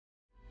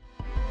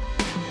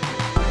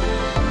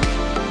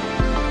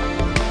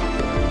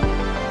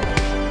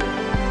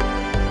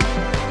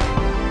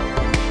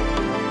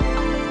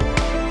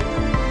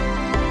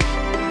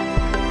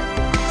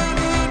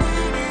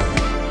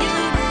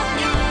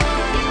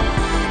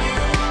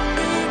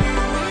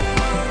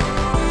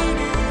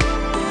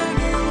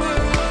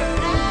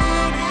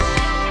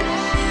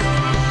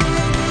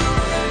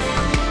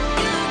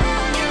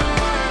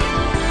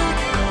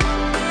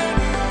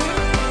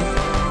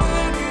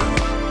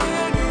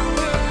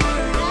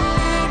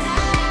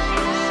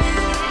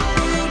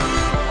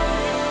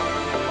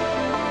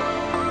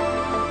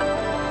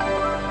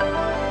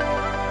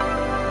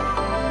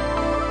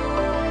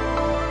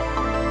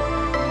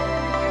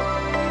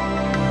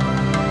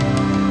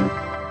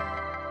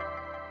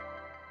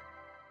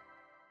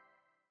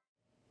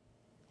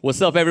What's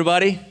up,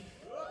 everybody?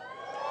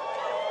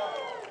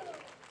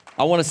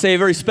 I want to say a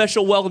very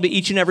special welcome to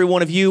each and every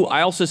one of you.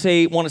 I also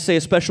want to say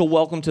a special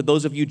welcome to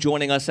those of you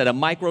joining us at a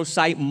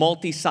microsite,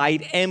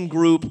 multi-site, M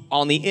group,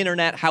 on the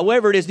internet.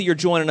 However it is that you're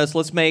joining us,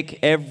 let's make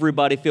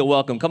everybody feel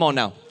welcome. Come on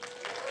now.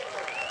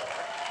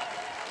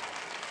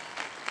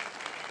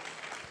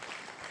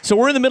 So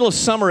we're in the middle of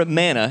summer at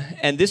Manna,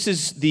 and this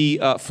is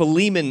the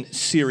Philemon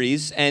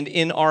series. And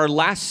in our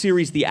last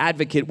series, The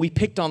Advocate, we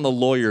picked on the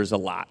lawyers a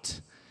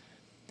lot.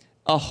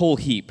 A whole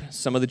heap.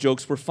 Some of the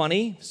jokes were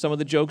funny. Some of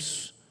the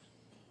jokes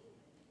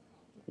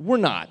were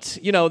not.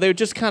 You know, they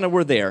just kind of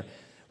were there.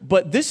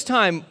 But this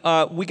time,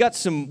 we got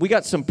some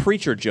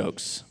preacher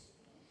jokes.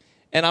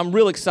 And I'm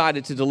real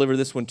excited to deliver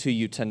this one to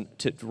you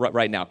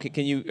right now. Are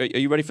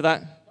you ready for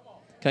that?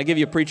 Can I give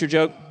you a preacher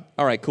joke?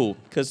 All right, cool.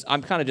 Because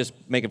I'm kind of just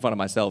making fun of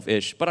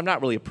myself-ish. But I'm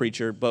not really a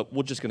preacher, but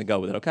we're just going to go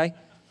with it, okay?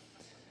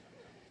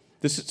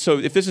 So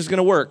if this is going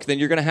to work, then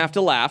you're going to have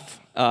to laugh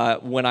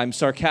when I'm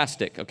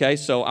sarcastic, okay?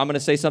 So I'm going to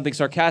say something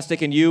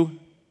sarcastic, and you?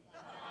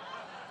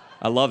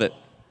 I love it.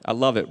 I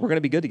love it. We're going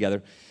to be good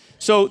together.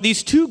 So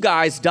these two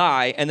guys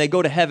die, and they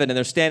go to heaven, and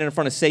they're standing in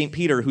front of St.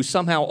 Peter, who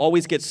somehow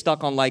always gets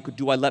stuck on, like,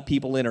 do I let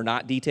people in or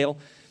not detail.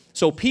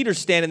 So Peter's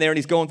standing there, and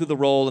he's going through the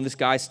roll, and this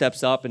guy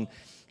steps up, and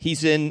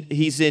he's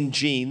in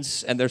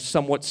jeans, and they're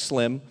somewhat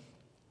slim,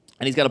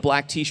 and he's got a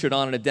black T-shirt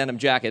on and a denim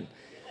jacket.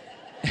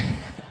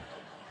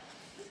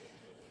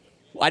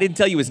 I didn't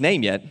tell you his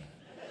name yet.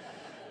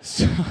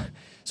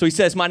 So he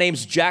says, my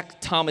name's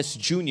Jack Thomas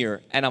Jr.,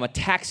 and I'm a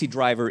taxi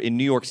driver in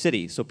New York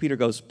City. So Peter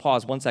goes,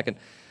 pause 1 second,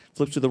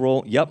 flips to the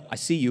roll. Yep, I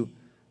see you.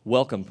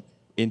 Welcome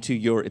into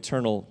your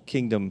eternal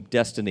kingdom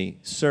destiny.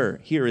 Sir,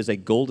 here is a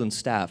golden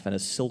staff and a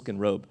silken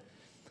robe.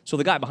 So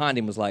the guy behind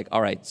him was like,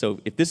 all right, so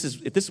if this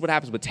is what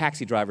happens with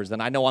taxi drivers, then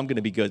I know I'm going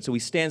to be good. So he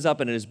stands up,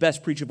 and in his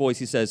best preacher voice,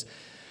 he says,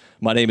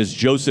 my name is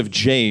Joseph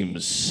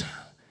James.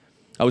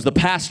 I was the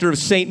pastor of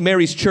St.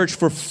 Mary's Church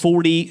for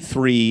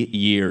 43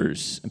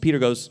 years. And Peter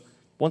goes,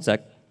 1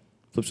 sec,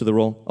 flips to the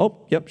roll.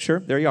 Oh, yep, sure,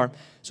 there you are.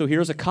 So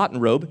here's a cotton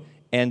robe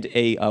and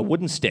a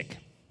wooden stick.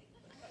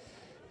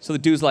 So the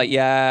dude's like,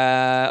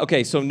 yeah,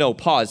 okay, so no,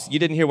 pause. You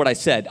didn't hear what I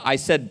said. I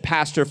said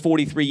pastor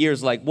 43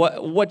 years, like,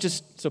 what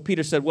just, so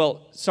Peter said,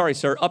 well, sorry,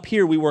 sir, up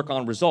here we work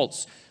on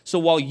results. So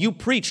while you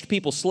preached,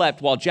 people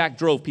slept. While Jack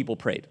drove, people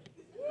prayed.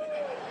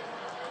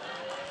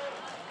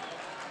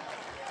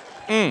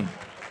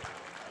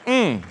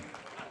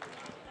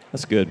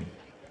 That's good.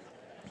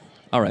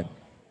 All right.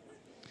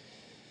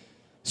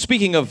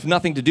 Speaking of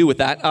nothing to do with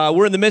that,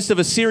 we're in the midst of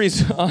a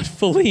series on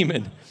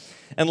Philemon.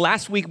 And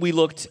last week we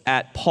looked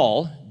at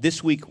Paul.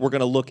 This week we're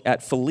going to look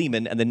at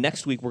Philemon. And the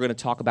next week we're going to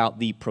talk about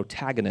the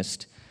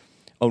protagonist,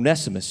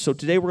 Onesimus. So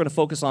today we're going to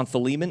focus on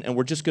Philemon, and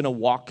we're just going to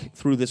walk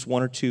through this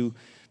one or two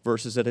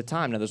verses at a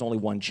time. Now there's only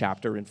one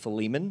chapter in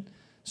Philemon.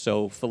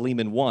 So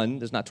Philemon 1,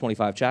 there's not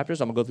 25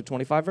 chapters. I'm going to go through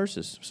 25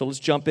 verses. So let's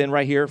jump in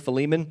right here.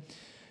 Philemon,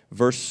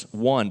 verse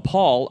 1.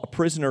 Paul, a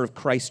prisoner of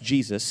Christ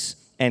Jesus,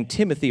 and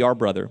Timothy, our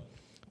brother,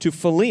 to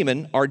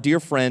Philemon, our dear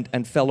friend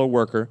and fellow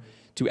worker,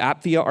 to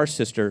Apphia, our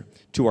sister,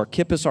 to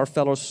Archippus, our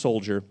fellow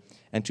soldier,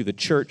 and to the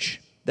church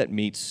that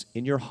meets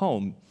in your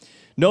home.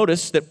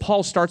 Notice that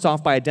Paul starts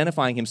off by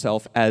identifying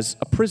himself as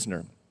a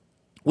prisoner,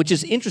 which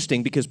is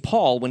interesting because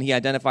Paul, when he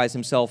identifies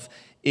himself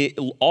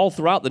all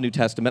throughout the New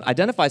Testament,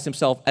 identifies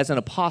himself as an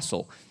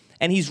apostle.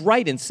 And he's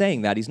right in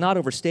saying that. He's not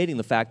overstating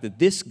the fact that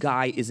this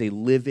guy is a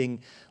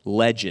living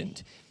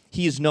legend.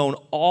 He is known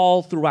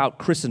all throughout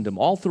Christendom,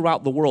 all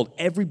throughout the world.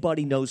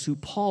 Everybody knows who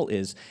Paul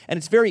is. And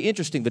it's very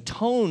interesting. The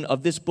tone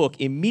of this book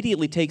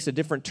immediately takes a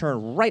different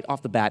turn right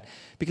off the bat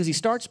because he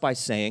starts by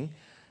saying,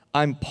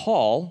 I'm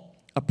Paul,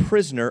 a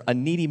prisoner, a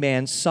needy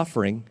man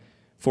suffering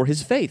for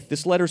his faith.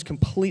 This letter is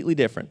completely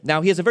different.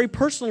 Now, he has a very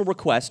personal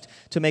request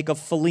to make of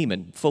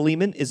Philemon.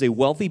 Philemon is a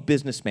wealthy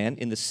businessman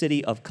in the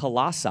city of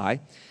Colossae,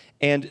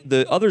 and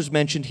the others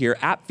mentioned here,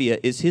 Apphia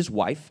is his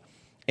wife,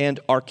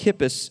 and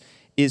Archippus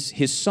is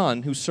his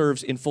son who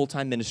serves in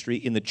full-time ministry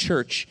in the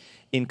church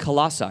in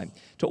Colossae.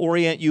 To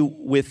orient you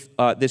with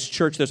this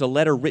church, there's a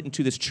letter written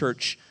to this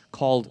church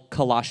called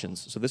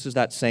Colossians. So this is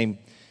that same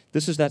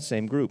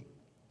group.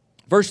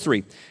 Verse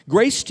 3,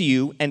 grace to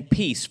you and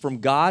peace from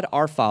God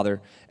our Father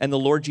and the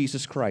Lord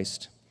Jesus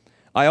Christ.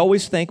 I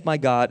always thank my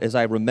God as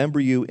I remember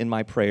you in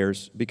my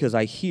prayers because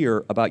I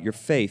hear about your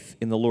faith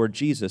in the Lord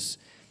Jesus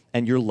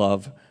and your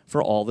love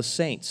for all the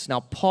saints.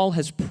 Now, Paul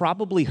has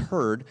probably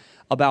heard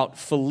about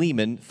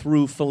Philemon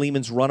through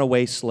Philemon's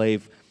runaway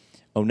slave,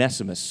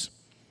 Onesimus,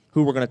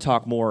 who we're going to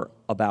talk more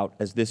about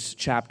as this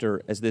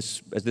chapter, as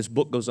this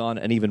book goes on,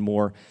 and even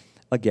more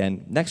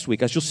again next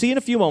week. As you'll see in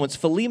a few moments,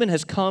 Philemon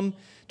has come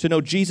to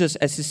know Jesus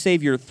as his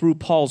Savior through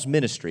Paul's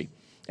ministry.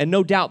 And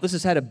no doubt this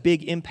has had a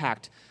big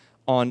impact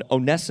on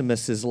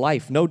Onesimus'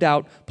 life. No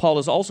doubt Paul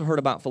has also heard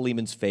about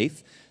Philemon's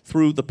faith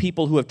through the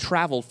people who have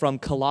traveled from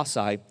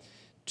Colossae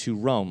to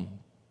Rome.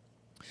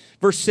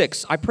 Verse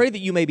 6, I pray that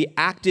you may be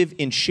active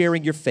in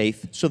sharing your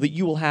faith so that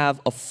you will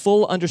have a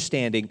full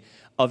understanding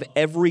of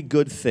every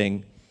good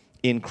thing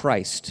in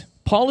Christ.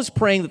 Paul is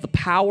praying that the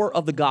power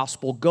of the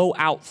gospel go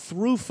out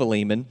through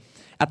Philemon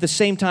At the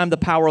same time, the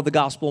power of the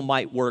gospel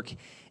might work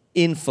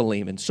in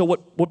Philemon. So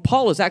what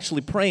Paul is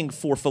actually praying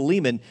for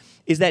Philemon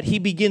is that he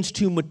begins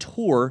to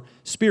mature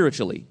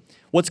spiritually.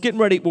 What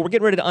we're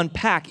getting ready to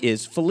unpack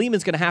is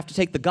Philemon's going to have to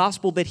take the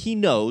gospel that he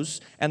knows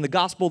and the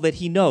gospel that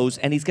he knows,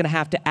 and he's going to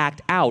have to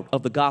act out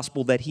of the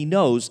gospel that he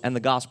knows and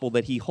the gospel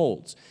that he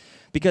holds.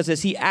 Because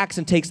as he acts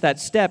and takes that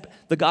step,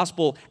 the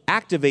gospel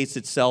activates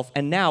itself,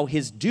 and now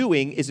his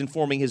doing is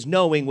informing his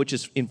knowing, which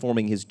is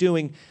informing his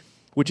doing,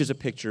 which is a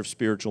picture of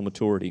spiritual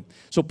maturity.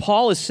 So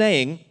Paul is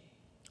saying,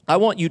 I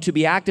want you to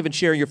be active in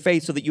sharing your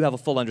faith so that you have a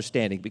full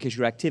understanding, because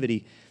your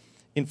activity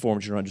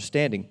informs your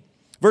understanding.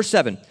 Verse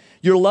 7,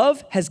 your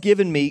love has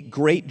given me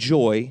great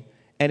joy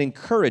and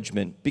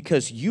encouragement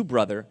because you,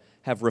 brother,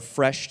 have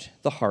refreshed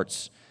the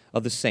hearts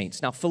of the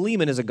saints. Now,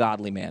 Philemon is a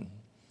godly man.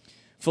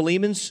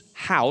 Philemon's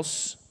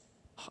house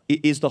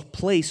is the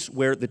place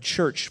where the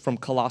church from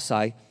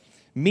Colossae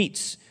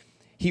meets.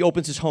 He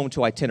opens his home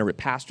to itinerant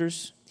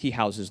pastors. He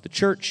houses the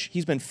church.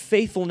 He's been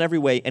faithful in every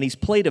way, and he's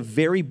played a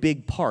very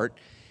big part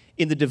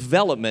in the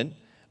development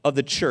of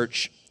the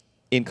church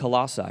in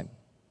Colossae.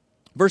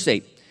 Verse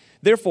 8,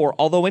 therefore,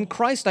 although in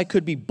Christ I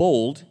could be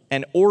bold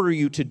and order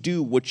you to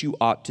do what you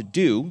ought to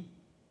do.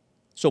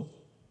 So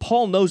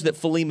Paul knows that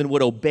Philemon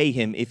would obey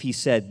him if he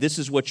said, this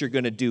is what you're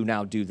going to do,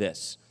 now do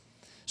this.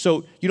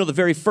 So, the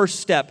very first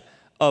step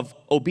of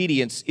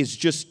obedience is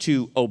just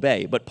to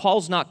obey. But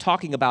Paul's not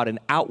talking about an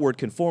outward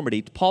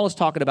conformity. Paul is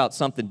talking about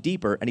something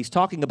deeper, and he's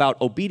talking about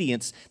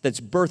obedience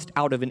that's birthed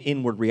out of an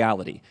inward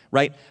reality,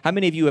 right? How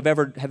many of you have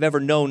ever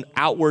known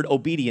outward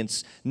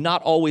obedience,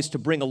 not always to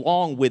bring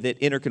along with it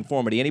inner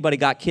conformity? Anybody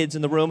got kids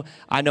in the room?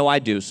 I know I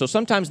do. So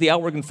sometimes the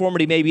outward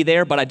conformity may be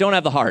there, but I don't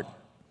have the heart.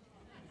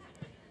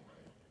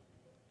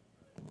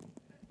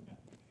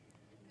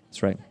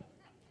 That's right.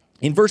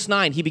 In verse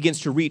 9, he begins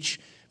to reach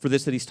for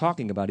this that he's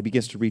talking about. He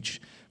begins to reach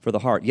for the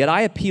heart. Yet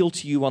I appeal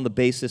to you on the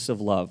basis of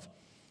love.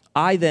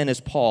 I then, as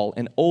Paul,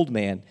 an old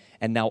man,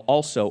 and now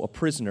also a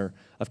prisoner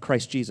of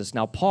Christ Jesus.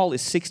 Now, Paul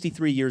is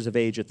 63 years of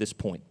age at this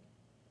point.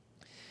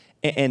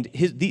 And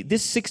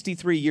this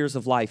 63 years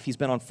of life, he's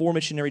been on 4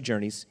 missionary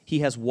journeys. He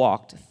has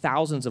walked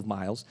thousands of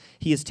miles.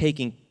 He has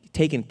taken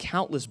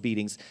countless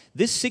beatings.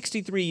 This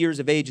 63 years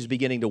of age is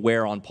beginning to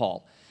wear on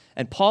Paul.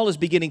 And Paul is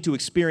beginning to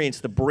experience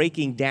the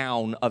breaking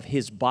down of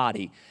his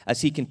body as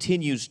he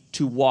continues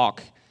to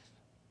walk.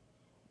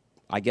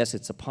 I guess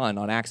it's a pun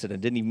on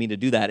accident. Didn't even mean to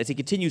do that. As he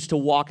continues to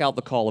walk out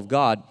the call of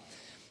God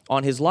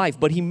on his life.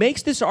 But he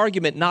makes this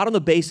argument not on the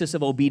basis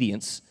of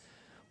obedience,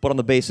 but on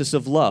the basis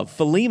of love.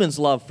 Philemon's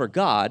love for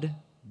God,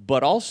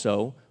 but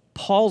also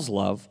Paul's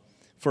love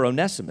for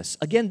Onesimus.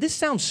 Again, this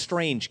sounds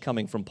strange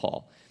coming from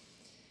Paul.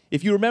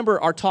 If you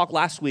remember our talk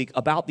last week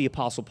about the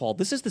Apostle Paul,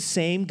 this is the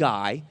same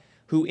guy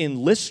who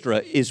in Lystra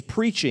is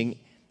preaching,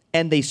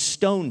 and they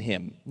stone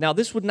him. Now,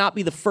 this would not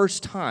be the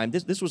first time.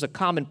 This was a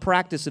common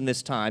practice in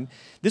this time.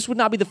 This would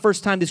not be the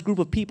first time this group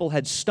of people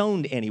had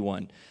stoned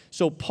anyone.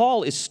 So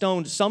Paul is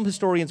stoned, some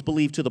historians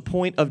believe, to the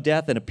point of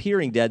death and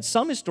appearing dead.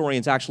 Some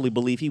historians actually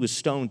believe he was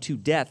stoned to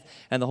death,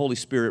 and the Holy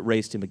Spirit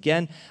raised him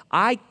again.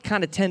 I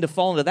kind of tend to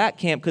fall into that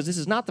camp because this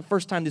is not the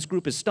first time this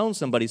group has stoned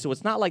somebody, so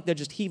it's not like they're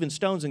just heaving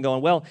stones and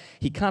going, well,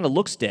 he kind of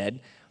looks dead.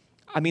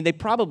 I mean, they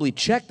probably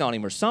checked on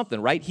him or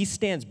something, right? He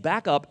stands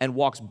back up and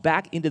walks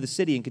back into the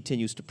city and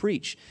continues to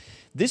preach.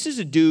 This is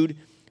a dude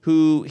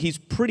who, he's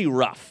pretty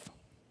rough.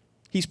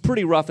 He's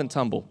pretty rough and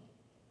tumble.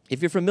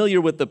 If you're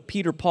familiar with the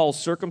Peter-Paul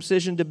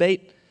circumcision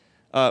debate,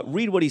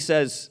 read what he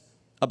says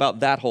about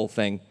that whole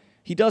thing.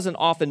 He doesn't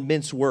often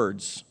mince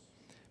words.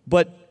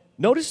 But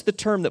notice the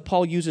term that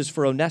Paul uses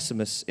for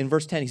Onesimus in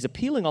verse 10. He's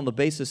appealing on the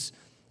basis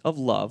of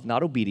love,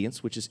 not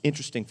obedience, which is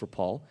interesting for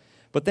Paul.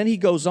 But then he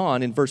goes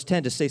on in verse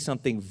 10 to say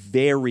something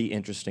very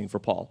interesting for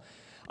Paul.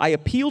 I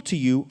appeal to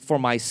you for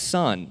my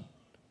son,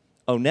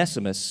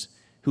 Onesimus,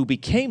 who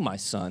became my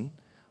son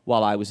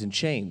while I was in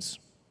chains.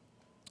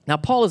 Now,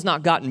 Paul has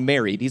not gotten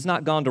married. He's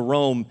not gone to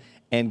Rome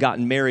and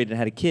gotten married and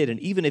had a kid. And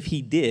even if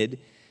he did,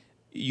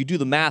 you do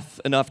the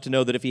math enough to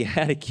know that if he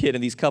had a kid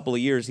in these couple of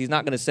years, he's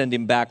not going to send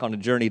him back on a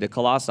journey to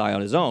Colossae on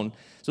his own.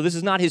 So this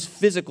is not his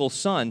physical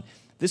son.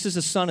 This is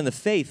a son in the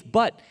faith.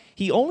 But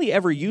he only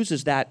ever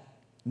uses that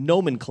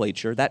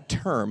nomenclature, that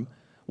term,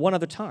 one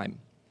other time.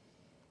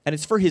 And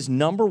it's for his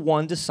number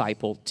one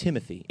disciple,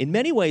 Timothy. In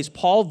many ways,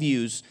 Paul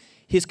views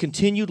his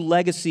continued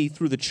legacy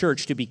through the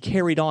church to be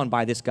carried on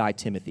by this guy,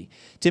 Timothy.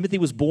 Timothy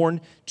was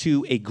born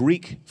to a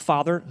Greek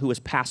father who has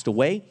passed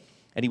away,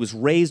 and he was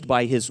raised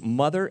by his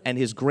mother and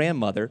his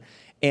grandmother.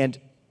 And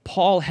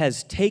Paul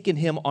has taken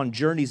him on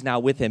journeys now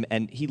with him,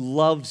 and he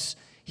loves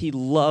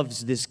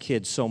this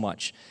kid so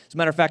much. As a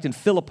matter of fact, in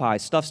Philippi,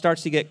 stuff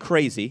starts to get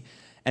crazy,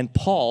 and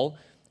Paul,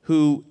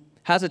 who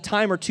has a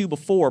time or two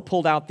before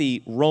pulled out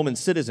the Roman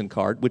citizen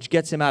card, which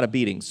gets him out of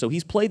beatings. So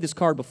he's played this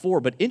card before,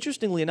 but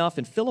interestingly enough,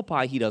 in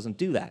Philippi, he doesn't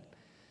do that.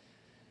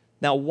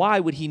 Now, why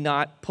would he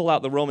not pull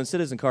out the Roman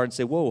citizen card and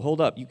say, whoa,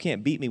 hold up, you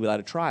can't beat me without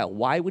a trial?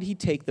 Why would he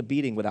take the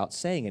beating without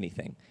saying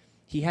anything?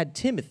 He had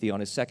Timothy on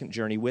his second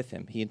journey with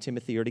him. He and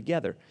Timothy are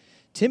together.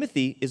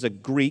 Timothy is a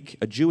Greek,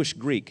 a Jewish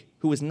Greek,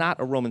 who is not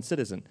a Roman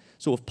citizen.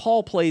 So if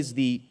Paul plays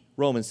the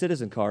Roman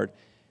citizen card,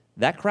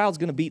 that crowd's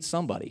going to beat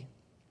somebody.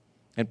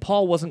 And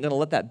Paul wasn't going to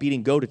let that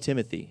beating go to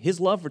Timothy. His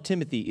love for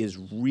Timothy is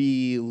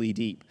really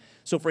deep.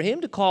 So for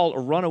him to call a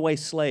runaway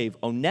slave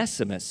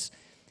Onesimus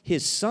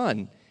his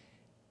son,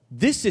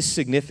 this is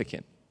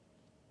significant.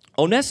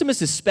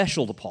 Onesimus is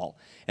special to Paul,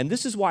 and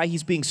this is why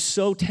he's being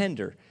so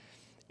tender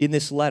in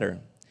this letter.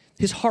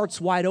 His heart's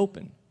wide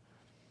open.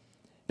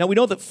 Now, we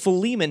know that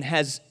Philemon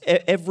has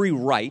every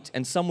right,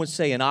 and some would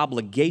say an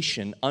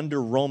obligation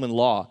under Roman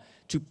law,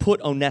 to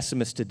put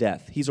Onesimus to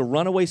death. He's a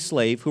runaway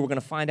slave who we're going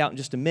to find out in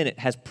just a minute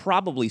has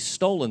probably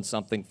stolen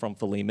something from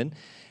Philemon,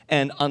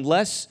 and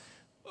unless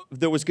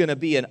there was going to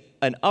be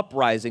an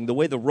uprising, the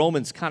way the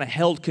Romans kind of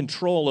held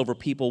control over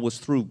people was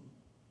through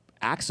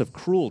acts of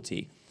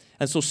cruelty.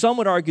 And so some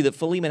would argue that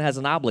Philemon has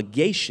an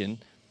obligation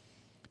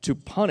to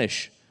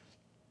punish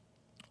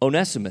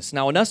Onesimus.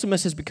 Now,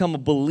 Onesimus has become a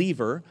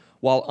believer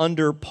while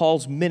under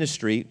Paul's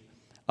ministry,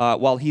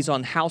 while he's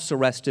on house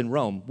arrest in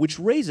Rome, which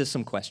raises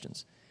some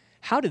questions.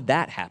 How did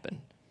that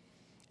happen?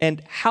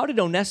 And how did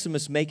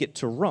Onesimus make it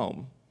to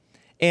Rome?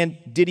 And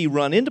did he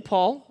run into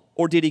Paul,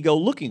 or did he go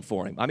looking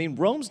for him? I mean,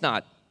 Rome's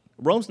not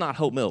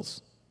Hope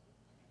Mills.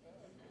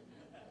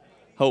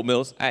 Hope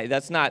Mills,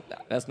 that's not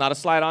a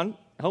slide on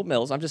Hope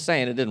Mills. I'm just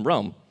saying it in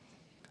Rome.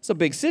 It's a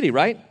big city,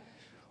 right?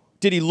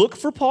 Did he look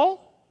for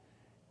Paul?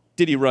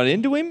 Did he run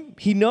into him?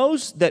 He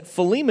knows that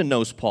Philemon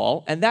knows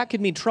Paul, and that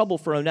could mean trouble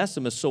for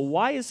Onesimus. So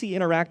why is he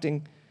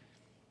interacting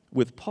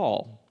with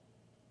Paul?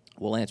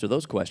 We'll answer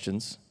those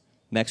questions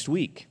next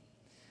week.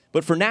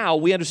 But for now,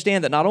 we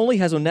understand that not only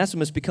has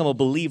Onesimus become a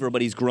believer,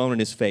 but he's grown in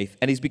his faith,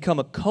 and he's become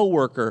a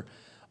co-worker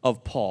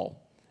of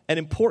Paul. An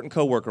important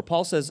co-worker.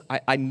 Paul says,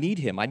 I need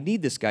him. I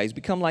need this guy. He's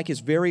become like his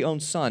very own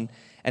son,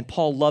 and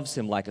Paul loves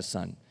him like a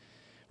son.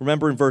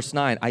 Remember in verse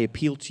 9, I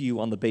appeal to you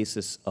on the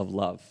basis of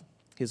love.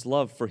 His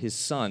love for his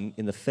son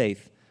in the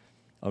faith,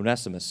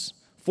 Onesimus.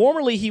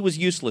 Formerly he was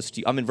useless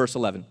to you. I'm in verse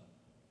 11.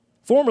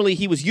 Formerly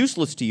he was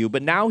useless to you,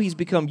 but now he's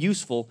become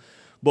useful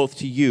both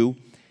to you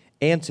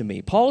and to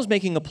me. Paul is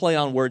making a play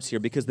on words here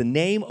because the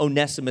name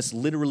Onesimus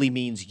literally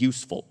means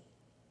useful.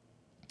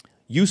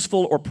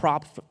 Useful or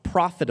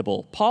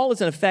profitable. Paul is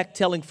in effect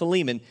telling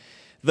Philemon,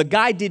 the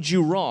guy did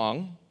you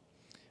wrong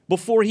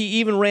before he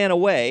even ran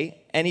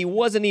away, and he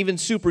wasn't even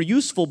super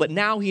useful, but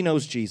now he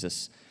knows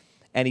Jesus.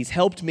 And he's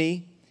helped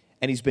me,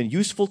 and he's been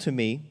useful to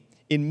me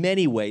in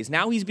many ways.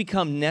 Now he's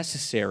become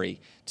necessary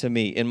to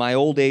me in my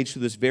old age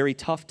through this very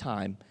tough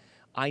time.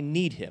 I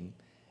need him,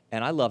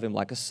 and I love him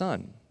like a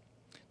son.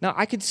 Now,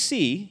 I could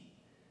see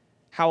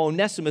how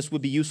Onesimus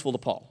would be useful to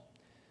Paul.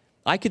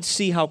 I could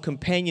see how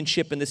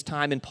companionship in this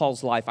time in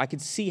Paul's life, I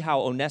could see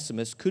how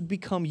Onesimus could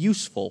become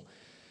useful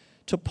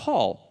to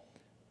Paul.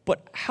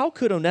 But how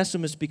could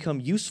Onesimus become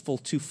useful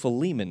to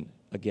Philemon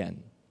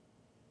again?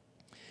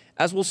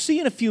 As we'll see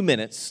in a few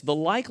minutes, the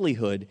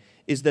likelihood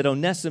is that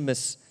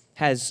Onesimus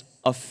has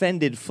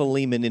offended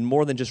Philemon in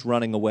more than just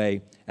running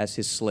away as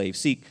his slave.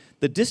 See,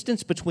 the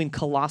distance between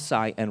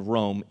Colossae and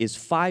Rome is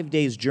 5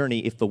 days'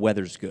 journey if the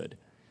weather's good.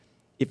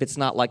 If it's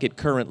not like it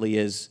currently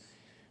is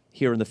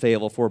here in the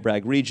Fayetteville,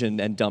 Bragg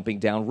region and dumping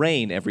down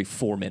rain every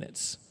 4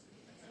 minutes.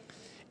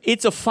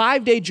 It's a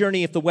 5-day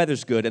journey if the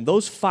weather's good, and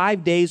those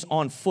 5 days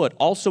on foot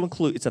also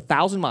include, it's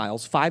 1,000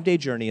 miles, 5-day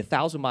journey,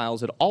 1,000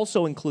 miles. It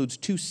also includes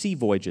 2 sea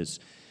voyages.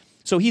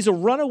 So he's a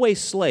runaway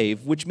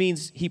slave, which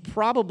means he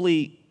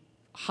probably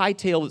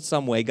hightailed it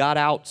some way, got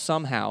out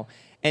somehow,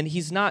 and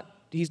he's not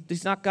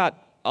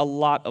got a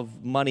lot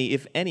of money,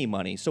 if any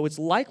money. So it's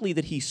likely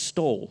that he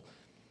stole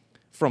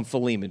from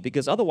Philemon,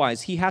 because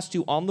otherwise he has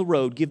to, on the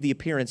road, give the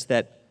appearance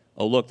that,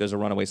 oh, look, there's a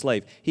runaway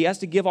slave. He has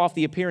to give off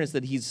the appearance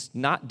that he's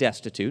not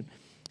destitute.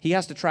 He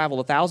has to travel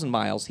 1,000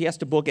 miles. He has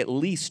to book at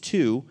least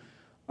 2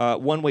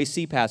 one-way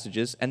sea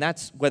passages, and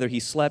that's whether he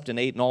slept and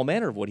ate and all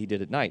manner of what he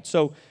did at night.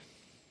 So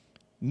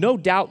no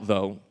doubt,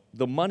 though,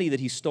 the money that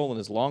he's stolen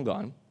is long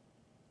gone,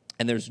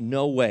 and there's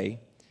no way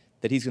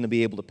that he's going to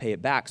be able to pay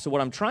it back. So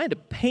what I'm trying to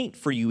paint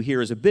for you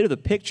here is a bit of the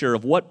picture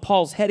of what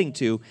Paul's heading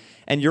to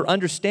and your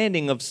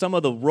understanding of some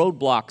of the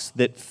roadblocks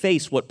that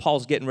face what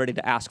Paul's getting ready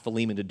to ask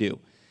Philemon to do.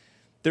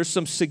 There's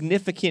some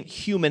significant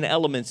human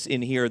elements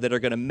in here that are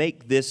going to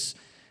make this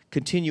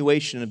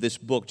continuation of this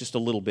book just a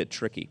little bit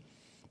tricky.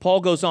 Paul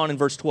goes on in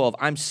verse 12,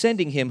 I'm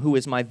sending him who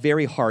is my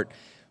very heart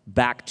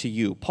back to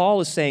you.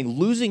 Paul is saying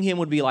losing him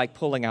would be like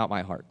pulling out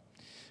my heart,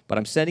 but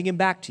I'm sending him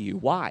back to you.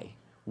 Why?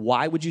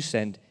 Why would you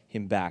send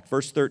him back?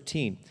 Verse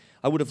 13,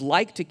 I would have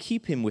liked to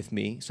keep him with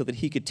me so that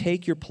he could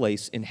take your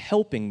place in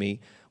helping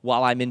me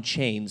while I'm in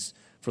chains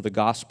for the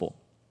gospel.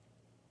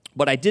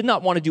 But I did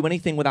not want to do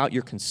anything without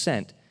your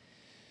consent,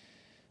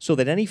 so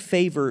that any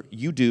favor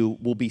you do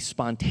will be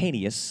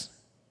spontaneous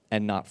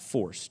and not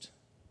forced.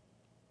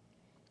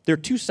 There are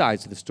 2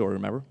 sides to the story,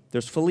 remember?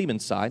 There's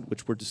Philemon's side,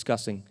 which we're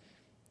discussing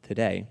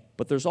today,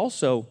 but there's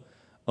also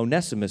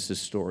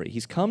Onesimus' story.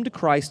 He's come to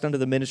Christ under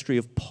the ministry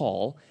of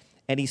Paul,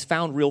 and he's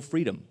found real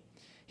freedom.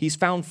 He's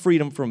found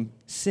freedom from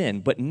sin,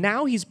 but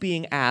now he's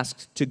being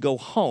asked to go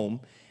home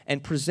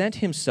and present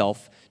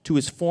himself to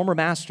his former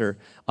master,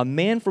 a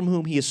man from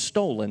whom he has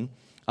stolen,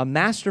 a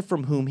master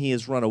from whom he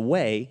has run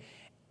away,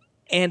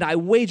 and I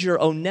wager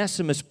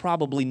Onesimus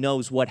probably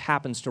knows what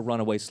happens to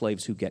runaway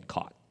slaves who get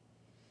caught.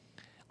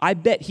 I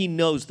bet he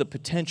knows the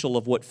potential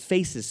of what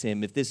faces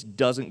him if this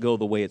doesn't go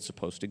the way it's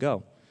supposed to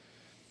go.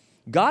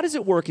 God is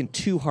at work in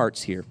two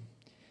hearts here,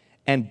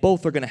 and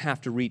both are going to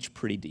have to reach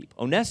pretty deep.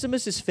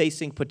 Onesimus is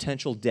facing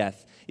potential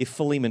death if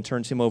Philemon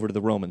turns him over to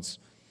the Romans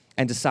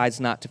and decides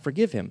not to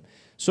forgive him.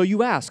 So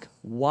you ask,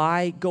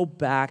 why go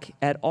back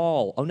at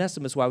all?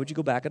 Onesimus, why would you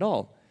go back at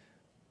all?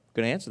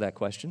 I'm going to answer that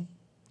question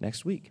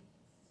next week.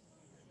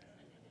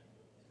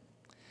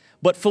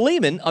 But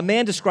Philemon, a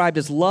man described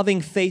as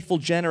loving, faithful,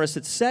 generous,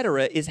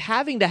 etc., is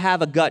having to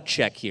have a gut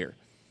check here.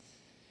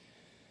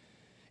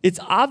 It's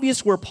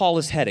obvious where Paul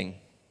is heading.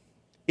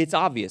 It's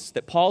obvious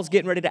that Paul's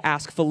getting ready to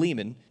ask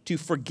Philemon to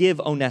forgive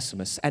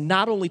Onesimus, and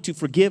not only to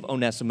forgive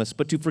Onesimus,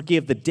 but to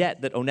forgive the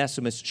debt that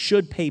Onesimus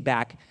should pay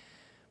back,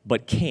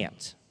 but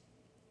can't.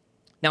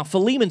 Now,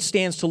 Philemon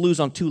stands to lose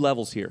on two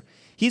levels here.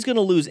 He's going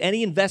to lose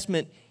any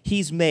investment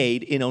he's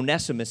made in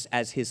Onesimus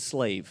as his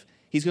slave.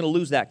 He's going to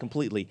lose that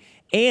completely.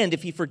 And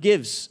if he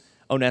forgives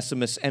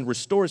Onesimus and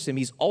restores him,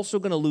 he's also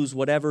going to lose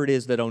whatever it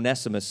is that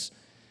Onesimus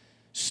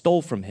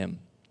stole from him.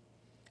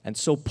 And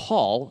so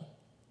Paul,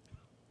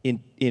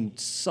 in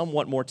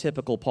somewhat more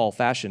typical Paul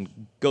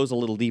fashion, goes a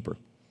little deeper.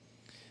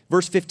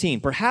 Verse 15,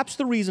 perhaps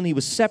the reason he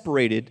was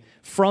separated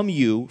from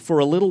you for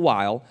a little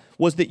while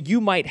was that you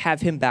might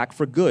have him back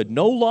for good,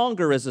 no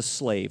longer as a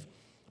slave,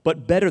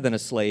 but better than a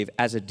slave,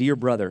 as a dear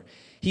brother.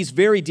 He's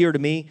very dear to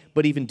me,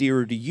 but even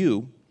dearer to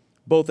you,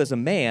 both as a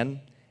man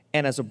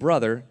and as a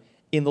brother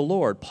in the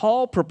Lord.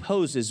 Paul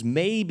proposes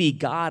maybe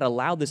God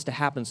allowed this to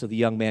happen so the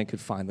young man could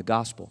find the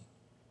gospel.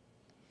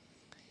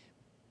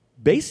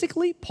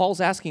 Basically, Paul's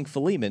asking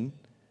Philemon,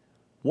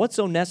 what's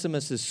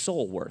Onesimus'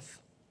 soul worth?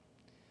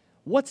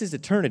 What's his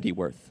eternity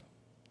worth?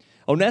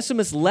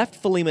 Onesimus left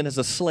Philemon as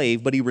a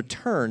slave, but he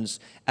returns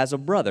as a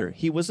brother.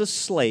 He was a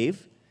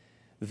slave,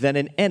 then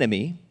an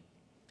enemy,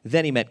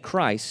 then he met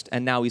Christ,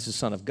 and now he's the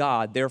Son of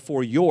God.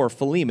 Therefore, you're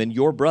Philemon,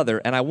 your brother,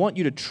 and I want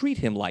you to treat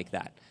him like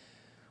that.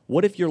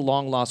 What if your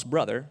long-lost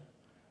brother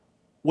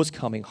was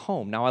coming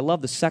home? Now, I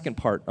love the second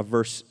part of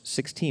verse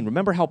 16.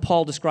 Remember how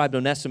Paul described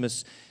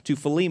Onesimus to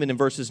Philemon in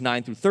verses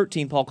 9 through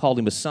 13. Paul called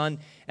him a son,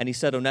 and he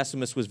said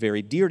Onesimus was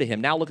very dear to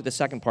him. Now look at the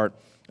second part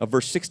of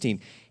verse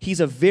 16. He is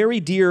very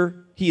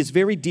dear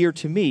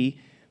to me,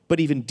 but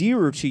even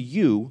dearer to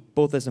you,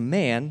 both as a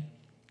man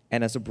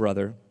and as a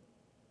brother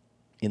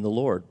in the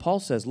Lord. Paul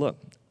says, look,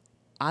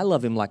 I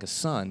love him like a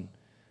son,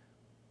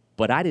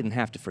 but I didn't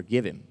have to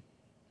forgive him.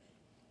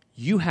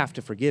 You have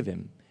to forgive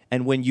him.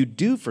 And when you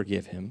do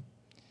forgive him,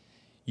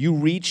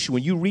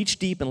 when you reach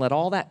deep and let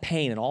all that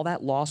pain and all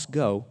that loss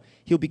go,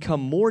 he'll become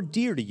more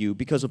dear to you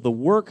because of the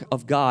work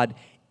of God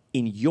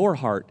in your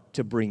heart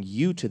to bring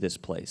you to this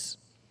place.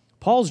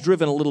 Paul's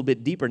driven a little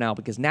bit deeper now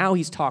because now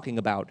he's talking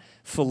about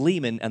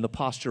Philemon and the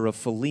posture of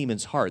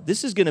Philemon's heart.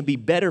 This is going to be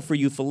better for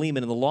you,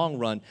 Philemon, in the long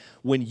run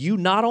when you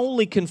not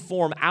only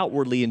conform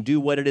outwardly and do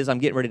what it is I'm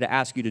getting ready to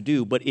ask you to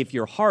do, but if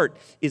your heart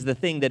is the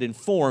thing that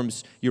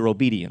informs your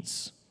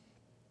obedience.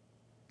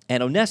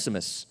 And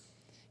Onesimus,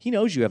 he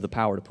knows you have the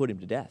power to put him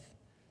to death.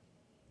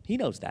 He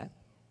knows that.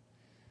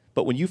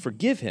 But when you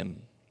forgive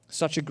him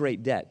such a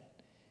great debt,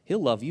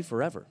 he'll love you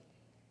forever.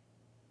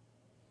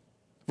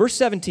 Verse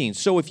 17,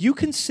 so if you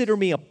consider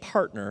me a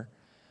partner,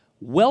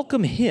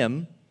 welcome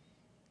him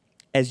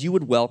as you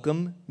would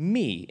welcome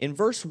me. In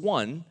verse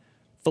 1,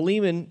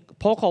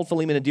 Paul called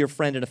Philemon a dear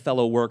friend and a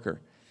fellow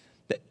worker.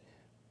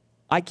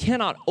 I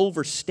cannot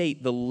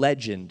overstate the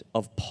legend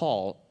of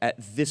Paul at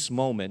this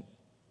moment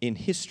in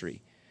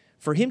history.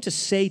 For him to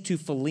say to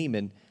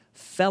Philemon,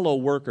 fellow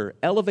worker,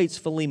 elevates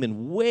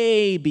Philemon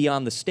way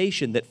beyond the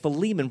station that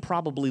Philemon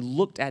probably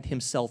looked at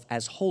himself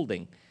as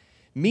holding.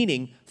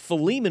 Meaning,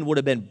 Philemon would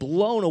have been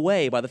blown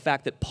away by the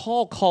fact that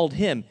Paul called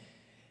him,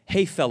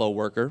 hey, fellow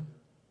worker.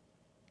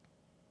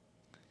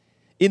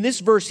 In this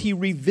verse, he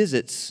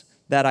revisits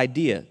that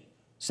idea.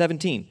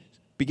 17,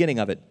 beginning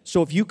of it.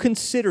 So if you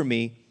consider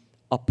me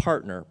a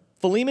partner.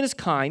 Philemon is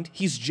kind,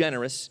 he's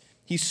generous,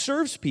 he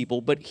serves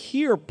people, but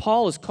here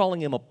Paul is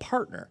calling him a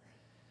partner.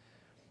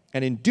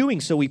 And in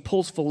doing so, he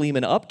pulls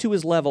Philemon up to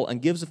his level and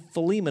gives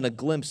Philemon a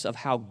glimpse of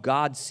how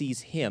God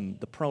sees him,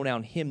 the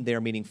pronoun him there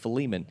meaning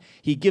Philemon.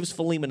 He gives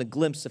Philemon a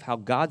glimpse of how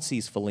God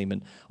sees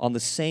Philemon on the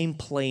same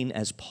plane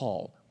as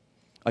Paul,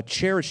 a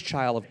cherished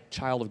child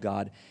of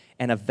God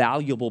and a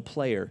valuable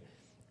player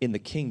in the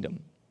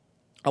kingdom.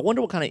 I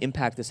wonder what kind of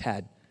impact this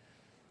had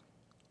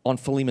on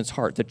Philemon's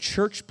heart. The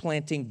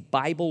church-planting,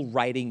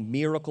 Bible-writing,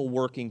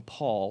 miracle-working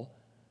Paul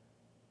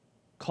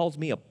calls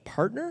me a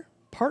partner?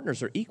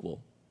 Partners are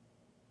equal.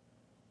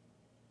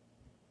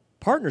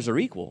 Partners are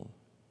equal.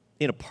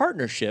 In a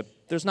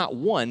partnership, there's not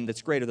one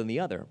that's greater than the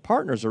other.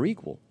 Partners are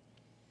equal.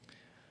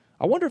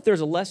 I wonder if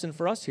there's a lesson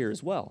for us here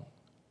as well.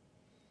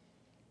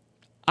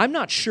 I'm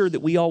not sure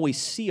that we always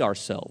see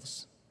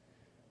ourselves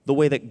the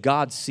way that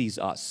God sees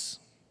us.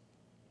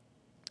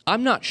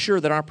 I'm not sure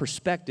that our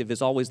perspective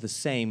is always the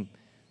same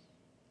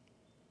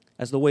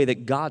as the way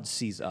that God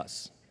sees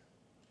us.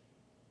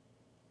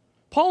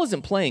 Paul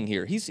isn't playing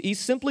here. He's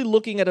simply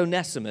looking at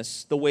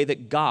Onesimus the way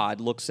that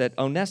God looks at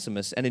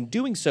Onesimus. And in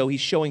doing so,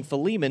 he's showing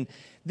Philemon,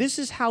 this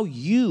is how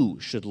you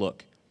should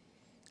look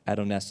at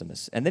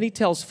Onesimus. And then he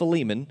tells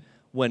Philemon,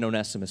 when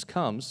Onesimus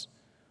comes,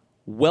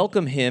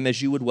 welcome him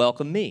as you would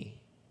welcome me.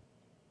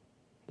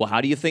 Well, how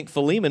do you think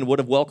Philemon would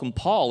have welcomed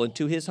Paul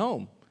into his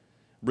home?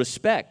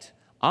 Respect,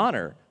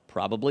 honor,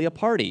 probably a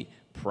party,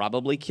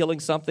 probably killing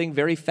something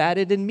very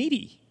fatted and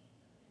meaty.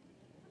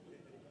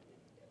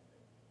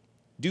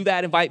 Do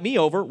that, invite me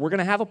over, we're going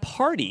to have a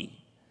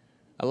party.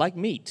 I like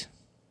meat.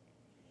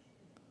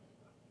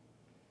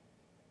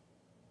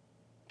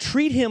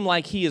 Treat him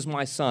like he is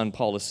my son,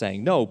 Paul is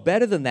saying. No,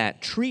 better than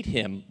that, treat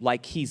him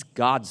like he's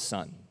God's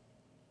son.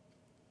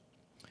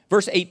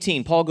 Verse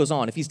 18, Paul goes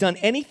on, if he's done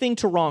anything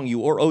to wrong you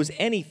or owes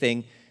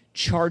anything,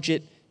 charge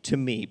it to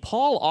me.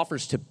 Paul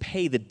offers to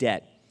pay the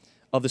debt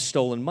of the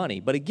stolen money.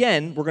 But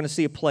again, we're going to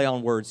see a play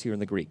on words here in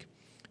the Greek.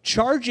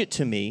 Charge it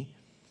to me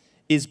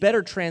is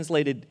better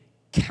translated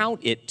count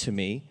it to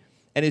me,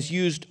 and is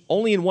used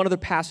only in one other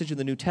passage in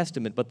the New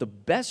Testament, but the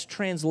best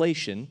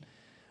translation,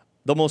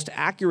 the most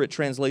accurate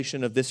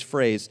translation of this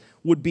phrase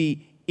would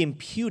be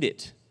impute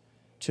it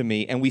to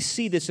me. And we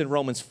see this in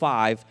Romans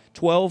 5,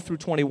 12 through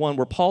 21,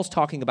 where Paul's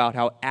talking about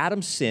how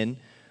Adam's sin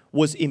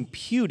was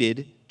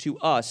imputed to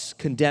us,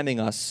 condemning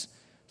us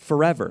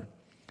forever.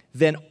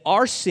 Then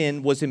our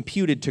sin was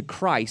imputed to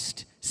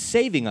Christ,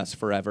 saving us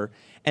forever,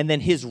 and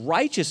then his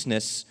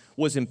righteousness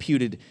was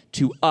imputed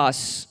to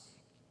us,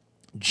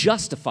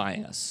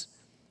 justifying us,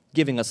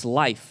 giving us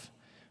life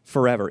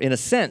forever. In a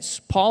sense,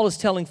 Paul is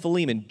telling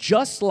Philemon,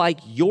 just like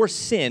your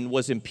sin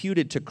was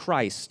imputed to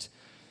Christ,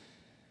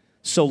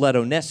 so let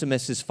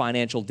Onesimus'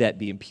 financial debt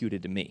be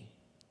imputed to me.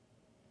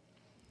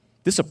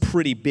 This is a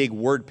pretty big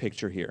word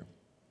picture here.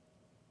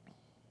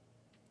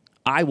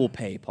 I will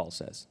pay, Paul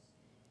says.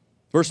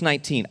 Verse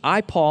 19,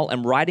 I, Paul,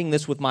 am writing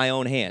this with my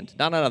own hand.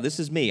 No, this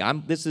is me.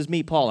 This is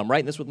me, Paul. I'm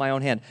writing this with my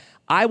own hand.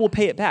 I will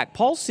pay it back.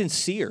 Paul's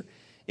sincere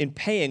in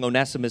paying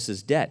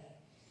Onesimus' debt.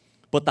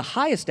 But the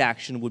highest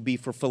action would be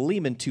for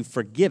Philemon to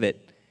forgive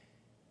it,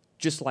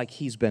 just like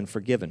he's been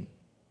forgiven.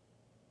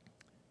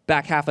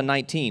 Back half of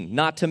 19,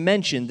 not to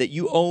mention that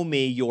you owe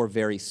me your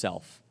very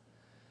self.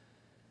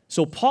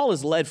 So Paul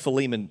has led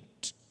Philemon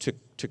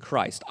to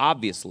Christ,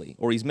 obviously,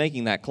 or he's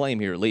making that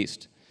claim here at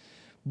least.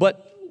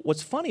 But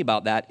what's funny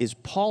about that is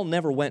Paul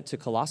never went to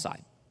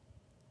Colossae.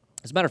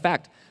 As a matter of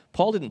fact,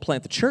 Paul didn't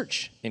plant the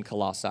church in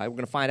Colossae. We're going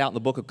to find out in the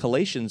book of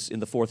Galatians in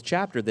the 4th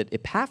chapter that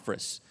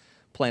Epaphras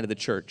planted the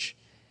church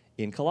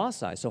in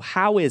Colossae. So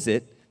how is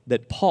it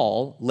that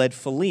Paul led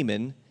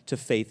Philemon to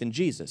faith in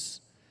Jesus?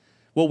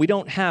 Well, we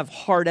don't have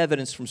hard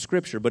evidence from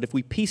Scripture, but if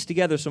we piece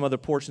together some other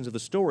portions of the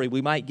story,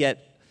 we might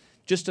get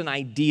just an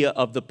idea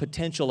of the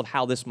potential of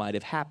how this might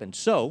have happened.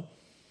 So,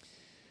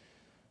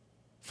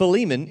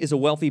 Philemon is a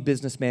wealthy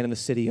businessman in the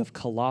city of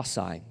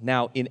Colossae.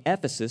 Now, in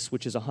Ephesus,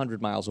 which is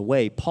 100 miles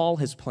away, Paul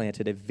has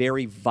planted a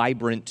very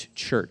vibrant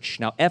church.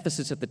 Now,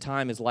 Ephesus at the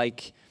time is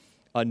like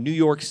a New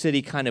York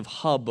City kind of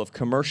hub of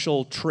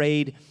commercial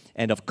trade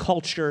and of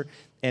culture,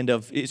 and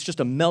it's just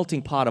a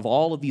melting pot of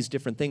all of these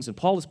different things, and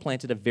Paul has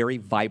planted a very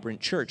vibrant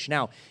church.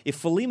 Now, if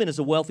Philemon is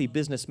a wealthy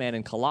businessman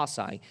in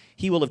Colossae,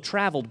 he will have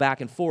traveled back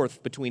and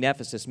forth between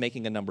Ephesus,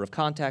 making a number of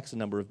contacts, a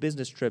number of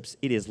business trips.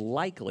 It is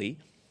likely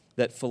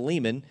that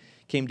Philemon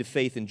came to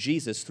faith in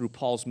Jesus through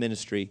Paul's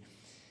ministry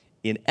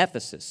in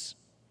Ephesus.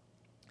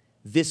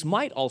 This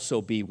might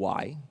also be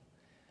why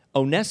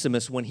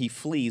Onesimus, when he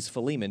flees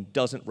Philemon,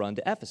 doesn't run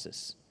to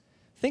Ephesus.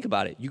 Think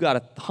about it. You got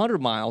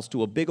 100 miles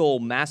to a big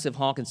old massive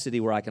honking city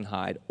where I can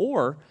hide,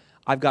 or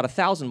I've got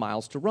 1,000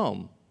 miles to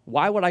Rome.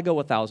 Why would I go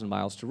 1,000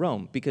 miles to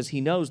Rome? Because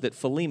he knows that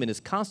Philemon is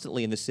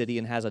constantly in the city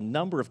and has a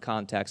number of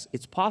contacts.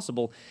 It's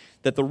possible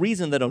that the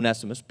reason that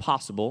Onesimus,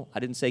 possible, I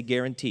didn't say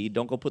guaranteed,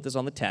 don't go put this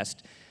on the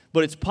test,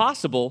 but it's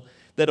possible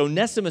that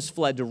Onesimus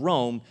fled to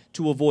Rome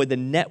to avoid the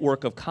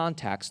network of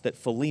contacts that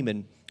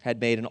Philemon had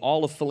made. In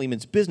all of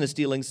Philemon's business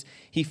dealings,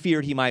 he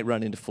feared he might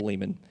run into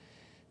Philemon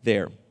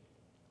there.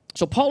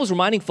 So Paul is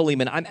reminding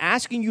Philemon, I'm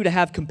asking you to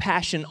have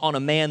compassion on a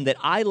man that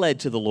I led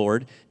to the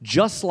Lord,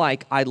 just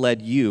like I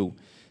led you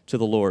to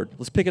the Lord.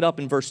 Let's pick it up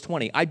in verse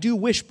 20. I do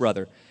wish,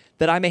 brother,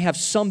 that I may have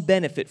some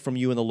benefit from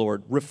you in the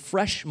Lord.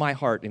 Refresh my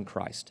heart in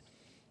Christ.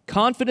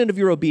 Confident of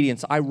your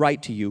obedience, I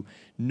write to you,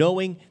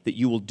 knowing that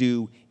you will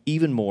do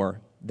even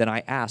more than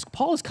I ask.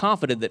 Paul is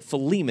confident that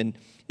Philemon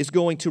is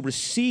going to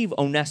receive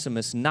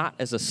Onesimus not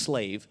as a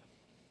slave,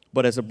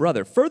 but as a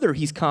brother. Further,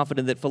 he's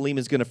confident that Philemon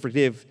is going to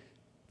forgive.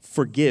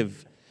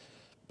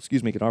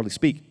 Can hardly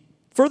speak.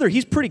 Further,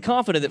 he's pretty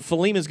confident that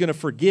Philemon is going to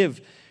forgive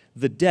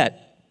the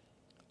debt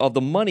of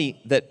the money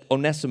that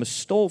Onesimus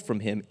stole from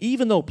him,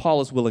 even though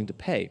Paul is willing to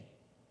pay.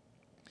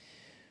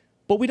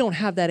 But we don't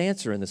have that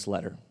answer in this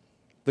letter.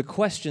 The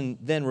question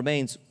then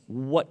remains,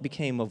 what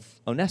became of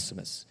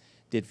Onesimus?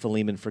 Did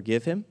Philemon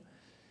forgive him?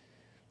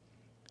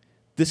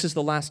 This is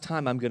the last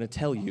time I'm going to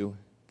tell you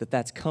that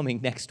that's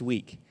coming next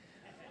week.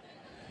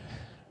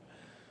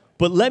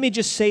 But let me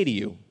just say to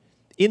you,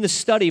 in the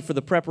study for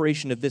the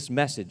preparation of this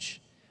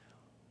message,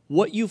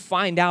 what you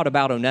find out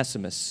about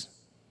Onesimus,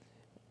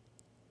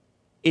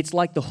 it's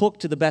like the hook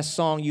to the best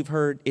song you've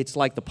heard. It's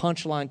like the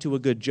punchline to a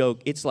good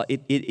joke. It's like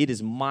it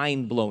is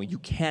mind-blowing. You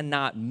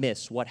cannot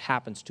miss what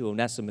happens to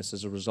Onesimus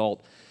as a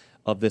result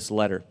of this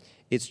letter.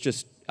 It's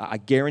just, I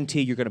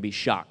guarantee you're going to be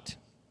shocked.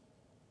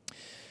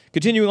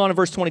 Continuing on in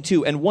verse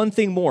 22, and one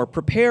thing more,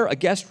 prepare a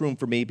guest room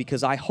for me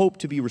because I hope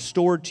to be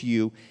restored to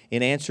you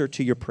in answer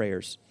to your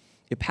prayers.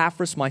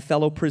 Epaphras, my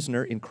fellow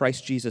prisoner in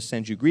Christ Jesus,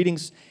 sends you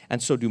greetings,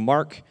 and so do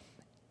Mark,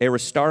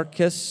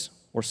 Aristarchus,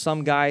 or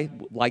some guy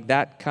like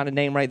that kind of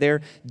name right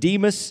there,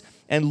 Demas,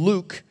 and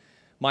Luke,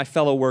 my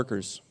fellow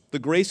workers. The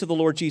grace of the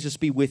Lord Jesus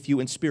be with you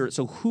in spirit.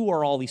 So who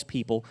are all these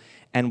people,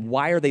 and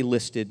why are they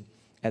listed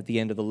at the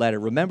end of the letter?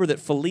 Remember that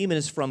Philemon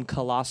is from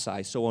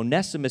Colossae, so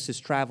Onesimus is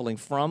traveling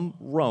from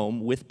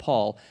Rome with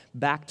Paul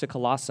back to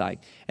Colossae.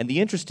 And the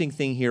interesting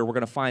thing here, we're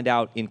going to find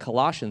out in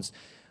Colossians,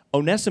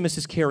 Onesimus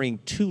is carrying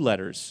two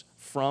letters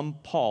from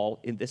Paul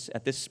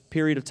at this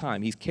period of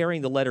time. He's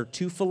carrying the letter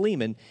to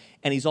Philemon,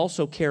 and he's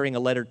also carrying a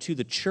letter to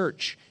the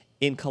church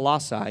in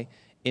Colossae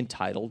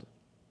entitled,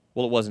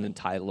 well, it wasn't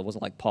entitled, it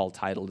wasn't like Paul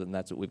titled, and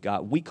that's what we've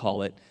got. We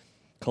call it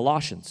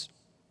Colossians.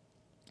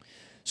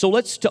 So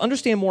to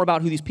understand more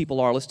about who these people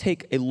are, let's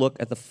take a look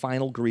at the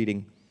final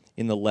greeting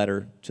in the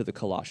letter to the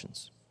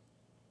Colossians.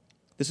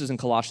 This is in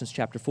Colossians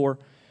chapter 4,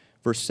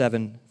 verse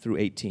 7 through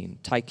 18.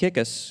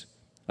 Tychicus,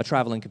 a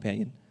traveling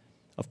companion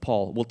of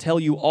Paul, will tell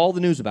you all the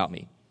news about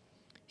me.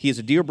 He is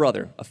a dear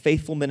brother, a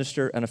faithful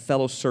minister, and a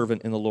fellow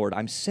servant in the Lord.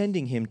 I'm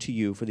sending him to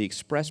you for the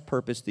express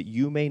purpose that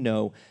you may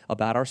know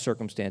about our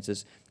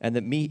circumstances and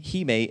that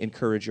he may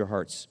encourage your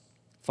hearts.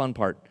 Fun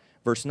part,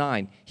 verse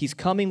 9. He's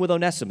coming with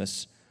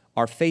Onesimus,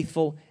 our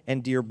faithful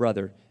and dear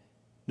brother.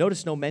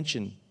 Notice no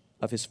mention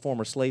of his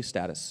former slave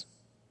status.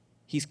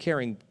 He's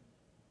carrying,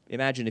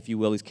 imagine if you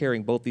will, he's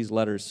carrying both these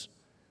letters,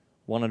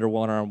 one under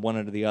one arm, one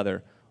under the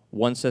other.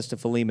 One says to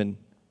Philemon,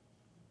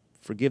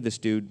 forgive this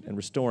dude and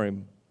restore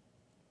him.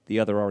 The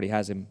other already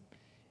has him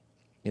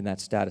in that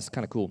status.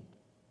 Kind of cool.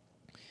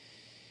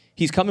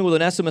 He's coming with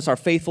Onesimus, our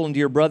faithful and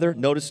dear brother.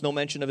 Notice no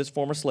mention of his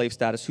former slave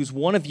status, who's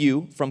one of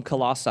you from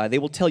Colossae. They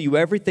will tell you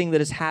everything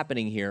that is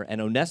happening here, and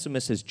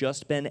Onesimus has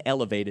just been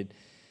elevated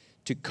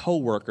to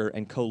co-worker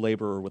and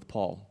co-laborer with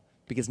Paul,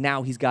 because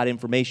now he's got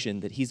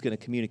information that he's going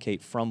to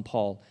communicate from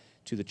Paul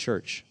to the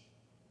church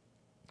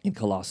in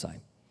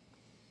Colossae.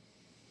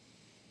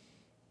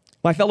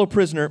 My fellow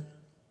prisoner,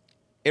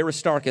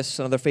 Aristarchus,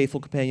 another faithful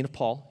companion of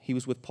Paul, he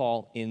was with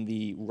Paul in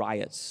the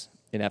riots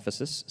in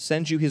Ephesus,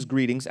 sends you his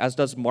greetings, as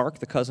does Mark,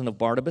 the cousin of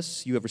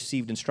Barnabas. You have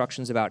received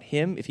instructions about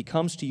him. If he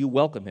comes to you,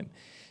 welcome him.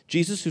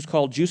 Jesus, who's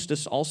called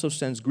Justus, also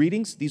sends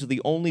greetings. These are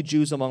the only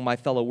Jews among my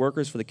fellow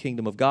workers for the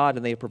kingdom of God,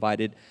 and they have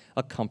provided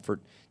a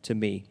comfort to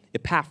me.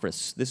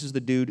 Epaphras, this is the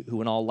dude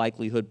who in all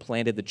likelihood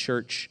planted the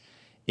church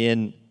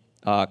in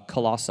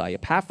Colossae.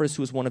 Epaphras,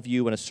 who is one of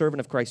you and a servant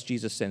of Christ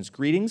Jesus, sends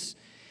greetings.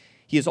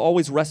 He is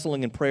always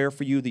wrestling in prayer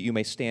for you that you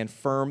may stand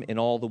firm in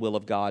all the will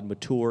of God,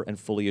 mature and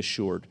fully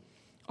assured.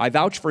 I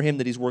vouch for him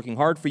that he's working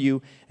hard for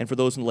you and for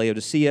those in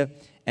Laodicea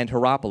and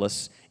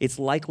Hierapolis. It's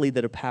likely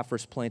that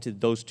Epaphras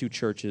planted those two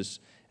churches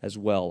as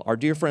well. Our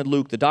dear friend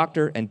Luke, the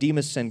doctor, and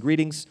Demas send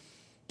greetings.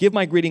 Give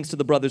my greetings to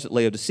the brothers at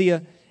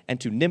Laodicea and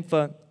to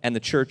Nympha and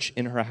the church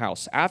in her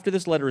house. After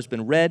this letter has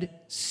been read,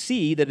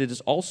 see that it is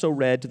also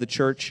read to the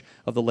church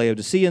of the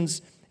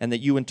Laodiceans, and that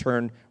you in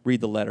turn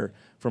read the letter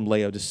from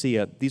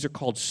Laodicea. These are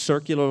called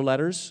circular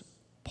letters.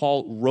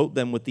 Paul wrote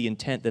them with the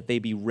intent that they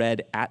be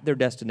read at their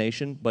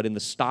destination, but in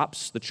the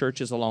stops, the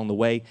churches along the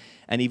way,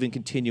 and even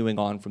continuing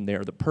on from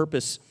there. The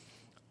purpose,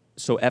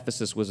 so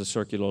Ephesus was a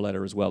circular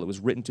letter as well. It was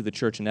written to the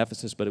church in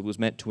Ephesus, but it was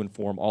meant to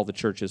inform all the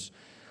churches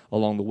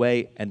along the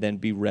way and then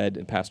be read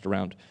and passed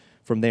around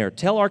from there.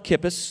 Tell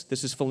Archippus,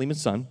 this is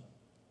Philemon's son,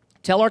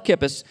 tell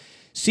Archippus,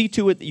 see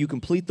to it that you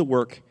complete the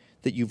work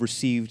that you've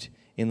received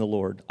in the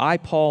Lord. I,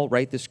 Paul,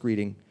 write this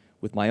greeting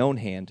with my own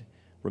hand.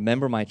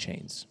 Remember my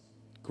chains.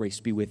 Grace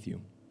be with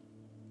you.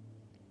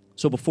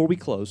 So before we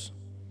close,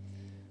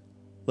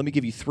 let me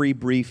give you 3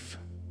 brief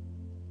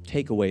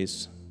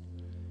takeaways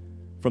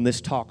from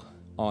this talk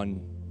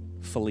on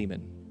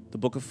Philemon, the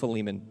book of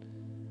Philemon,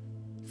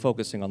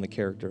 focusing on the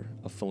character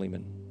of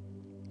Philemon.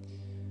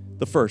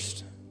 The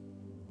first,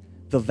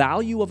 the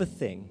value of a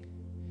thing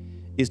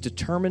is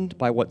determined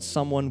by what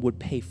someone would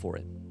pay for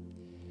it.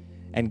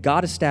 And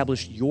God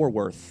established your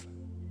worth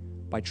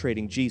by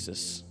trading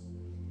Jesus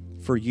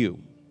for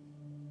you.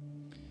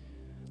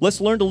 Let's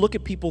learn to look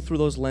at people through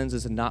those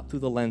lenses and not through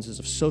the lenses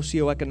of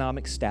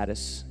socioeconomic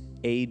status,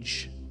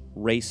 age,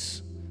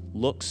 race,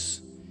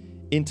 looks,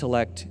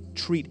 intellect.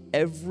 Treat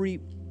every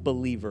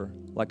believer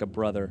like a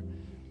brother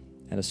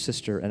and a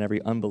sister, and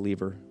every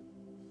unbeliever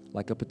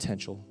like a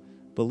potential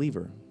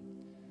believer.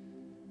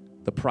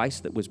 The price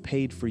that was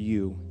paid for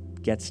you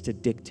gets to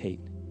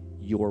dictate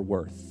your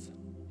worth.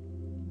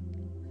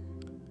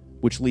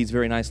 Which leads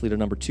very nicely to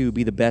number 2,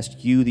 be the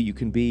best you that you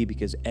can be,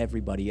 because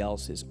everybody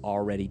else is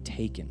already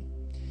taken.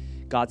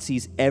 God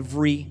sees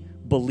every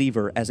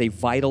believer as a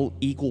vital,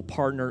 equal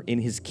partner in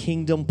his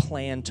kingdom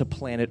plan to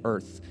planet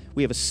Earth.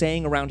 We have a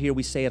saying around here,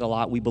 we say it a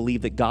lot. We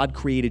believe that God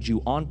created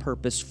you on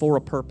purpose, for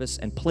a purpose,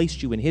 and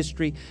placed you in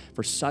history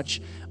for such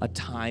a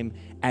time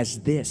as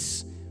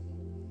this.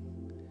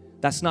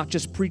 That's not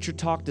just preacher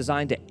talk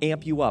designed to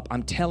amp you up.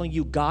 I'm telling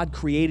you, God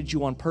created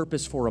you on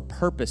purpose for a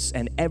purpose,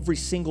 and every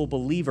single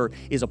believer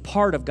is a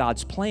part of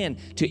God's plan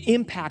to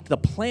impact the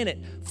planet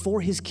for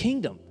his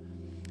kingdom.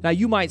 Now,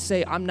 you might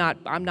say, I'm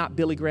not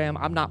Billy Graham,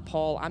 I'm not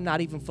Paul, I'm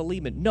not even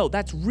Philemon. No,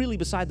 that's really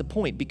beside the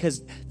point,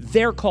 because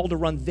they're called to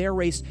run their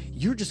race.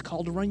 You're just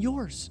called to run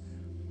yours.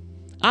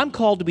 I'm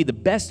called to be the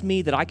best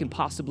me that I can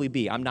possibly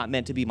be. I'm not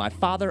meant to be my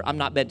father. I'm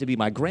not meant to be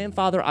my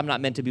grandfather. I'm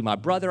not meant to be my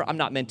brother. I'm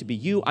not meant to be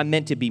you. I'm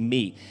meant to be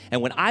me.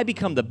 And when I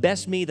become the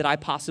best me that I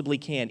possibly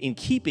can, in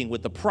keeping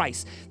with the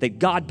price that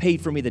God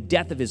paid for me, the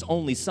death of his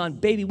only son,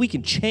 baby, we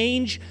can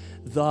change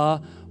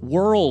the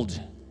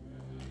world.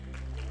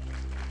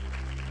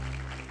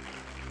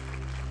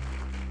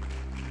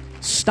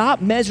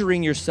 Stop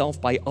measuring yourself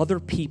by other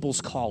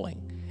people's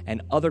calling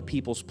and other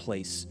people's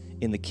place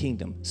in the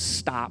kingdom.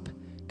 Stop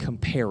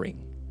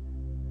comparing.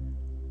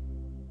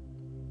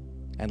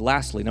 And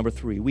lastly, number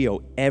 3, we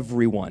owe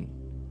everyone.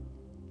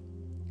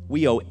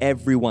 We owe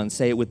everyone,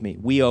 say it with me,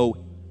 we owe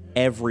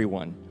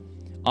everyone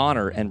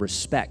honor and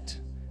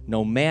respect,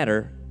 no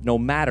matter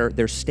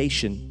their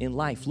station in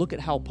life. Look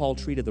at how Paul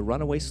treated the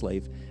runaway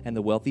slave and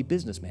the wealthy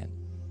businessman.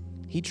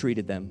 He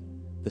treated them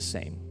the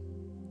same.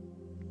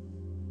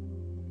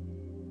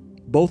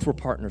 Both were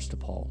partners to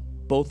Paul.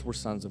 Both were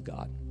sons of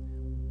God.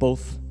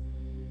 Both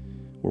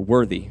were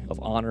worthy of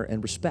honor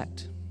and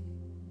respect.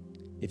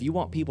 If you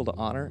want people to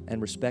honor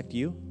and respect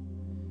you,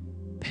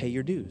 pay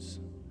your dues.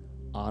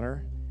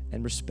 Honor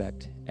and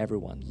respect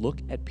everyone.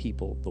 Look at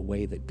people the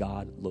way that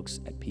God looks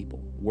at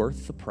people,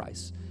 worth the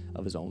price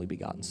of his only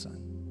begotten Son.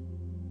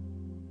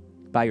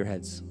 Bow your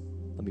heads.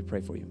 Let me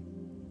pray for you.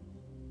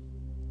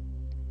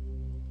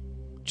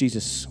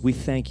 Jesus, we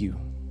thank you.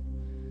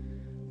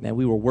 Man,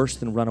 we were worse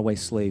than runaway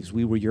slaves.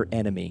 We were your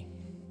enemy.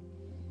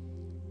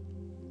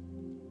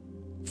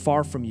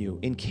 Far from you,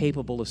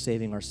 incapable of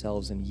saving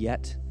ourselves, and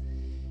yet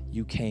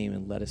you came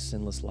and led a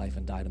sinless life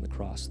and died on the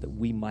cross that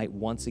we might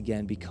once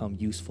again become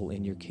useful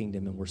in your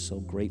kingdom, and we're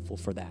so grateful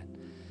for that.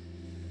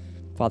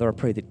 Father, I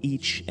pray that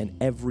each and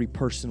every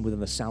person within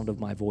the sound of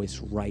my voice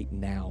right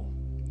now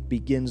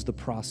begins the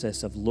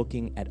process of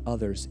looking at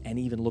others and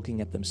even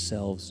looking at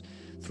themselves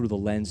through the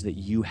lens that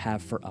you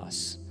have for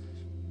us.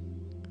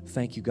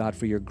 Thank you, God,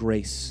 for your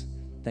grace.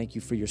 Thank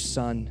you for your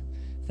Son.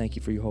 Thank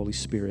you for your Holy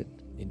Spirit.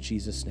 In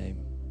Jesus'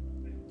 name,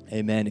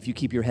 amen. If you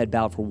keep your head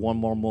bowed for one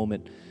more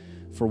moment,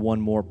 for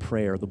one more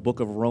prayer, the book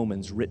of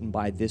Romans, written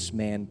by this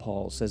man,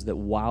 Paul, says that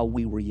while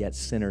we were yet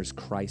sinners,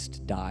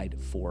 Christ died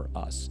for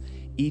us.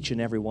 Each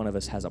and every one of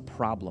us has a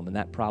problem, and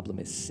that problem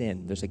is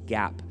sin. There's a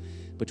gap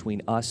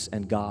between us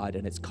and God,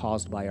 and it's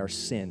caused by our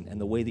sin.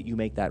 And the way that you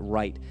make that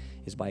right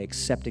is by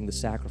accepting the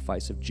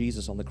sacrifice of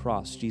Jesus on the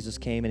cross. Jesus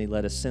came and he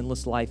led a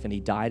sinless life, and he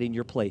died in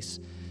your place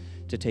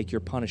to take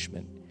your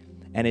punishment.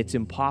 And it's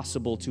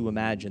impossible to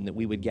imagine that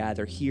we would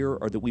gather here,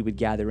 or that we would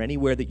gather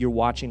anywhere that you're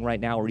watching right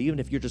now, or even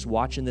if you're just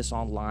watching this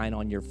online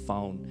on your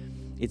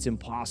phone. It's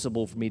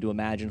impossible for me to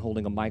imagine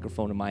holding a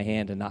microphone in my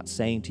hand and not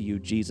saying to you,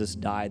 Jesus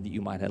died that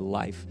you might have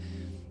life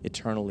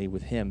eternally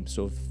with him.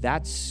 So if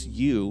that's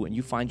you and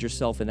you find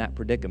yourself in that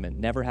predicament,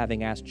 never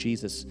having asked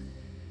Jesus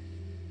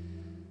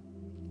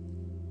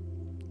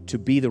to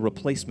be the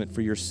replacement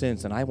for your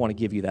sins, and I want to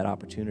give you that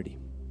opportunity.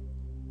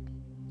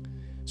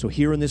 So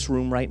here in this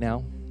room right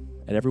now,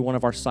 at every one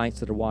of our sites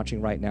that are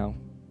watching right now,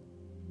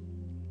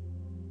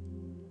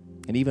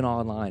 and even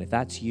online, if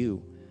that's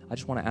you, I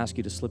just want to ask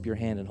you to slip your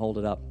hand and hold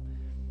it up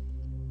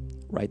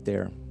right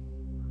there.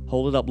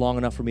 Hold it up long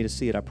enough for me to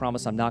see it. I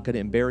promise I'm not going to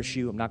embarrass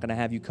you. I'm not going to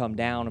have you come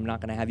down. I'm not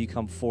going to have you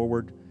come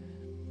forward.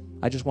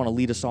 I just want to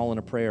lead us all in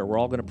a prayer. We're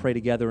all going to pray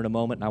together in a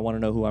moment, and I want to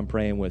know who I'm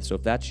praying with. So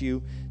if that's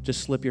you,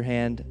 just slip your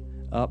hand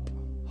up.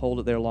 Hold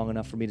it there long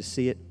enough for me to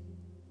see it.